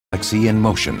galaxy in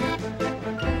motion.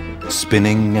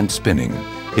 Spinning and spinning,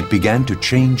 it began to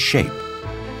change shape.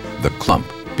 The clump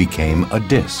became a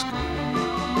disk.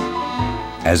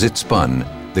 As it spun,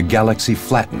 the galaxy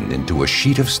flattened into a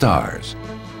sheet of stars,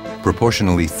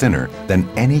 proportionally thinner than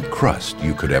any crust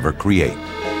you could ever create.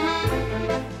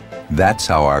 That's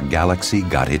how our galaxy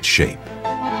got its shape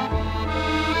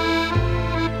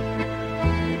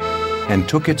and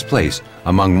took its place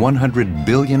among 100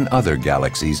 billion other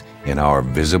galaxies in our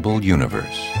visible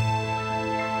universe.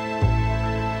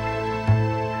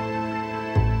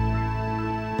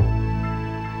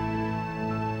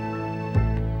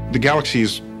 The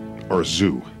galaxies are a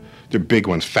zoo. They're big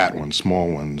ones, fat ones,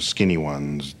 small ones, skinny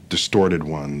ones, distorted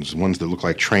ones, ones that look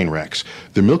like train wrecks.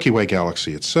 The Milky Way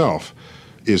galaxy itself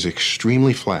is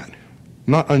extremely flat.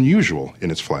 Not unusual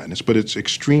in its flatness, but it's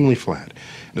extremely flat.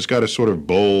 And it's got a sort of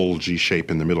bulgy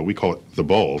shape in the middle. We call it the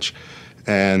bulge.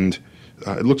 And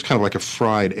it looks kind of like a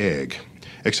fried egg,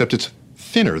 except it's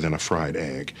thinner than a fried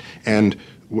egg. And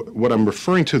what I'm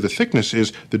referring to, the thickness,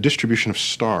 is the distribution of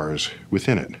stars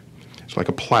within it. It's like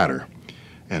a platter.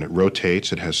 And it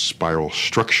rotates, it has spiral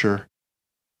structure.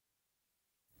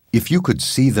 If you could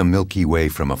see the Milky Way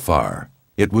from afar,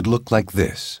 it would look like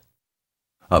this.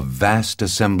 A vast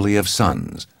assembly of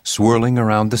suns swirling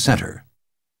around the center.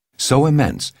 So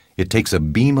immense, it takes a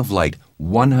beam of light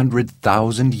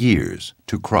 100,000 years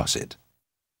to cross it.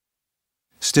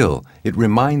 Still, it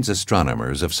reminds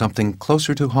astronomers of something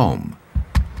closer to home.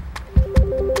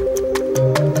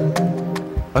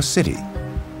 A city,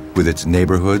 with its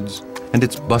neighborhoods and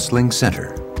its bustling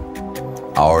center.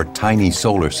 Our tiny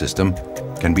solar system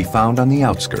can be found on the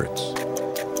outskirts.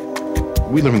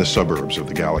 We live in the suburbs of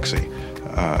the galaxy,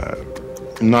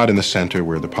 not in the center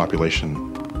where the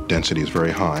population density is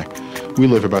very high. We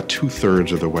live about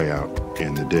 2/3 of the way out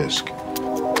in the disk.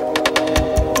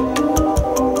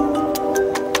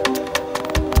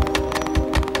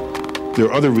 There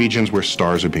are other regions where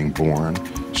stars are being born,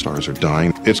 stars are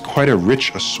dying. It's quite a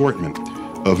rich assortment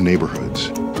of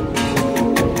neighborhoods.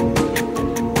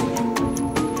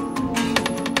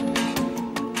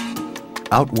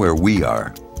 Out where we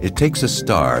are, it takes a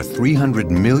star 300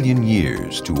 million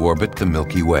years to orbit the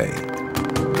Milky Way.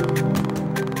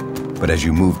 But as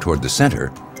you move toward the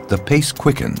center, the pace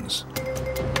quickens.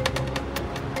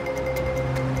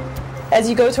 As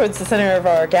you go towards the center of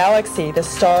our galaxy, the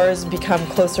stars become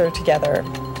closer together.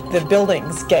 The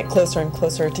buildings get closer and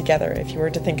closer together. If you were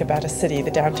to think about a city,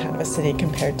 the downtown of a city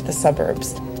compared to the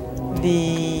suburbs,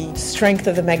 the strength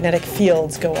of the magnetic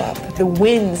fields go up. The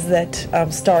winds that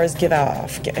stars give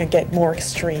off get more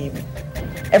extreme.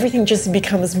 Everything just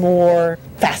becomes more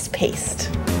fast-paced.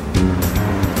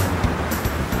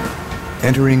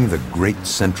 Entering the great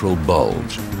central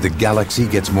bulge, the galaxy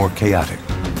gets more chaotic.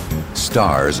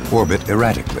 Stars orbit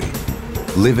erratically,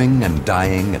 living and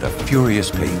dying at a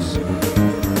furious pace.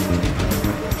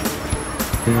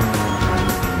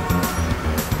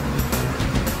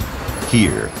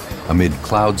 Here, amid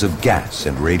clouds of gas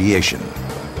and radiation,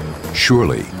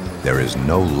 surely there is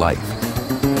no life.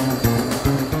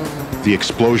 The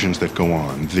explosions that go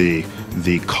on, the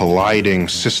colliding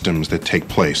systems that take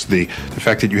place, the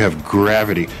fact that you have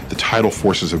gravity, the tidal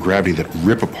forces of gravity that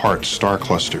rip apart star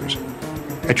clusters.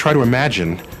 I try to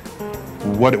imagine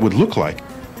what it would look like.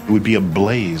 It would be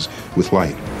ablaze with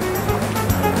light.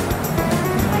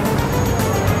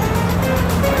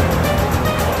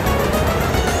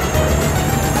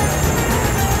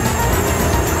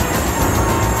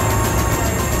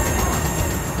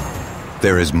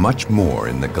 There is much more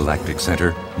in the galactic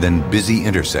center than busy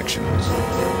intersections.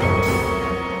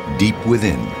 Deep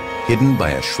within, hidden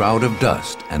by a shroud of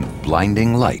dust and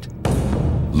blinding light,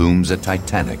 looms a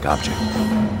titanic object.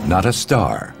 Not a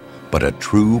star, but a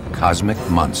true cosmic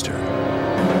monster.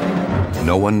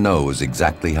 No one knows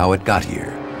exactly how it got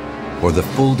here, or the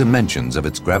full dimensions of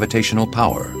its gravitational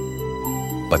power.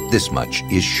 But this much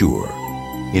is sure.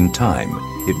 In time,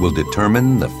 it will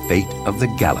determine the fate of the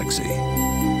galaxy.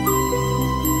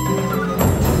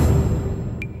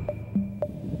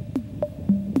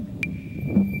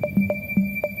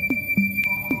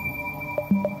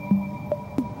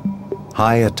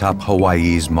 High atop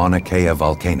Hawaii's Mauna Kea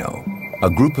volcano, a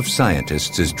group of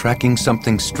scientists is tracking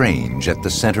something strange at the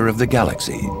center of the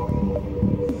galaxy.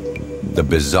 The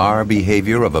bizarre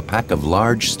behavior of a pack of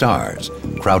large stars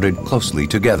crowded closely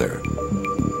together.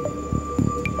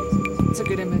 It's a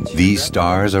good image. These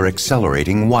stars are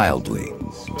accelerating wildly,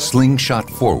 slingshot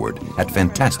forward at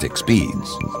fantastic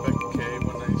speeds.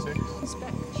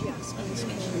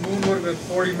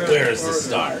 There's the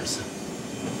stars.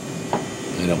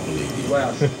 I don't believe you.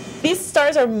 Wow. These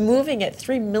stars are moving at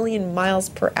 3 million miles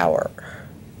per hour.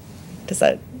 Does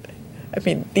that, I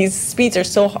mean, these speeds are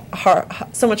so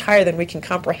much higher than we can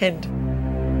comprehend.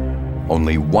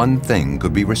 Only one thing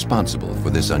could be responsible for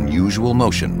this unusual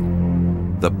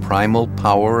motion: the primal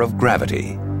power of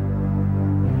gravity.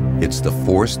 It's the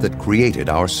force that created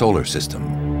our solar system,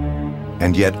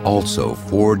 and yet also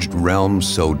forged realms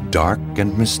so dark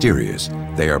and mysterious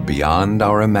they are beyond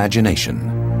our imagination.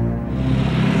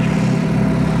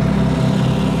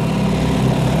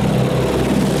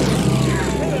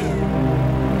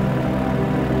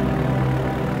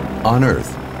 On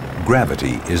Earth,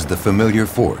 gravity is the familiar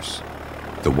force,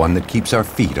 the one that keeps our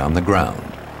feet on the ground.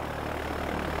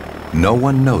 No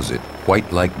one knows it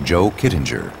quite like Joe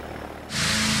Kittinger.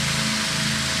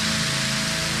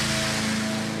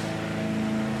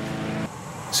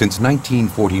 Since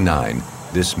 1949,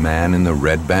 this man in the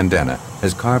red bandana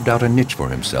has carved out a niche for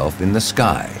himself in the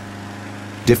sky,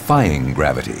 defying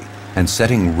gravity and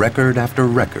setting record after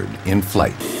record in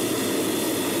flight.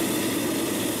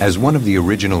 As one of the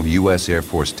original U.S. Air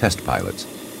Force test pilots,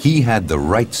 he had the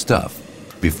right stuff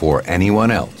before anyone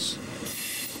else.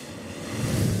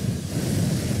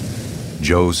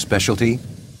 Joe's specialty?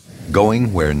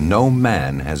 Going where no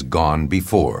man has gone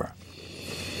before.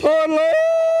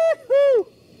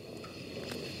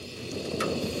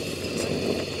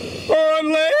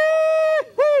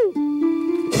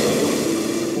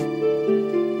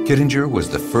 Kittinger was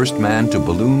the first man to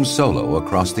balloon solo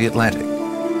across the Atlantic.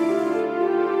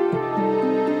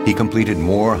 He completed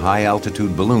more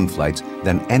high-altitude balloon flights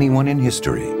than anyone in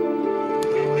history.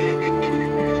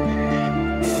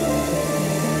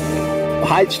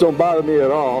 Heights don't bother me at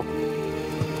all.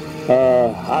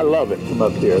 I love it from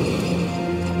up here.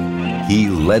 He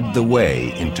led the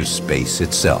way into space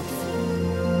itself.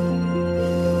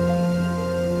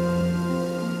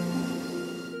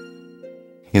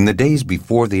 In the days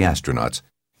before the astronauts,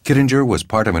 Kittinger was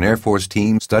part of an Air Force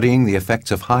team studying the effects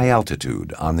of high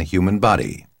altitude on the human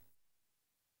body.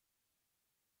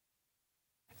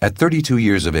 At 32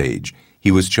 years of age, he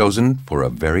was chosen for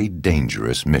a very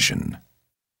dangerous mission.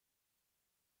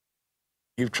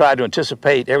 You've tried to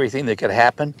anticipate everything that could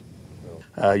happen.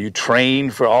 You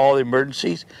train for all the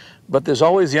emergencies, but there's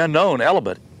always the unknown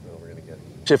element.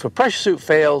 If a pressure suit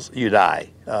fails, you die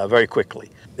very quickly.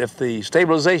 If the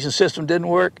stabilization system didn't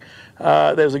work,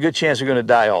 there's a good chance you're going to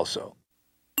die also.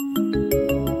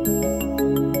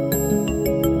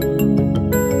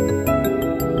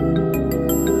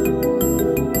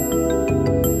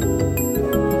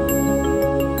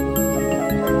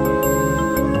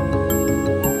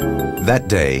 That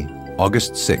day,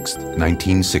 August 6,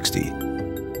 1960,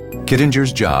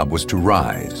 Kittinger's job was to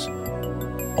rise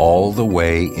all the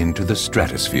way into the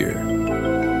stratosphere.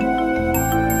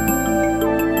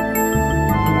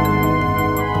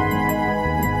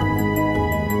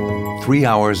 Three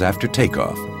hours after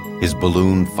takeoff, his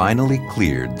balloon finally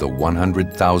cleared the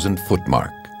 100,000-foot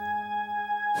mark.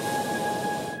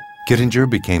 Kittinger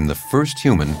became the first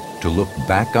human to look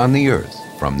back on the Earth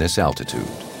from this altitude.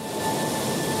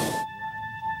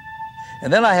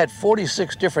 And then I had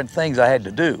 46 different things I had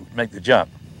to do to make the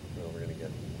jump.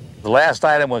 The last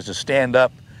item was to stand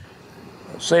up,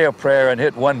 say a prayer, and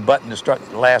hit one button to start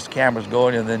the last cameras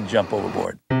going, and then jump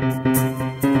overboard.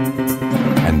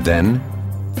 And then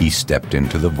he stepped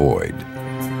into the void.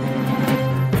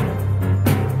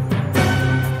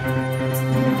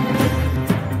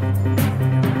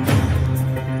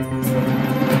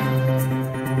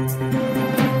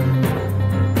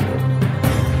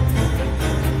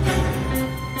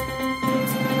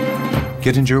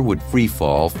 Kittinger would free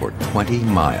fall for 20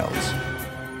 miles.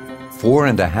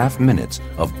 4.5 minutes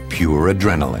of pure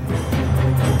adrenaline.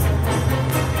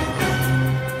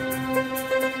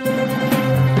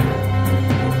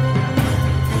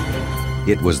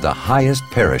 It was the highest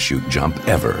parachute jump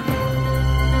ever.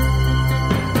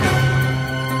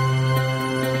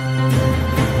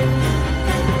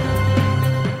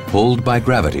 Pulled by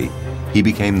gravity, he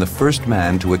became the first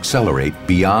man to accelerate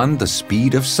beyond the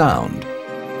speed of sound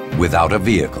without a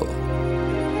vehicle.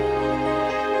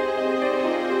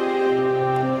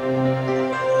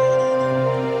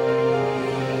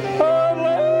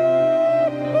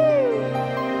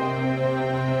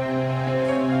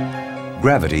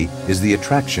 Gravity is the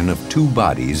attraction of two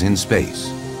bodies in space.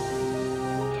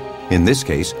 In this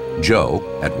case,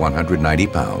 Joe at 190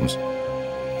 pounds,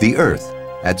 the Earth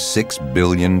at 6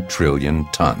 billion trillion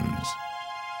tons.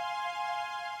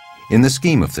 In the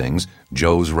scheme of things,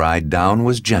 Joe's ride down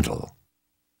was gentle.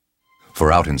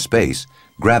 For out in space,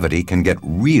 gravity can get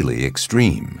really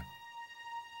extreme.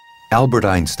 Albert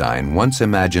Einstein once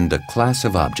imagined a class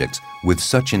of objects with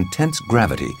such intense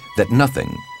gravity that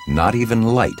nothing, not even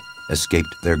light,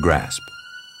 escaped their grasp.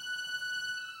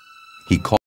 He called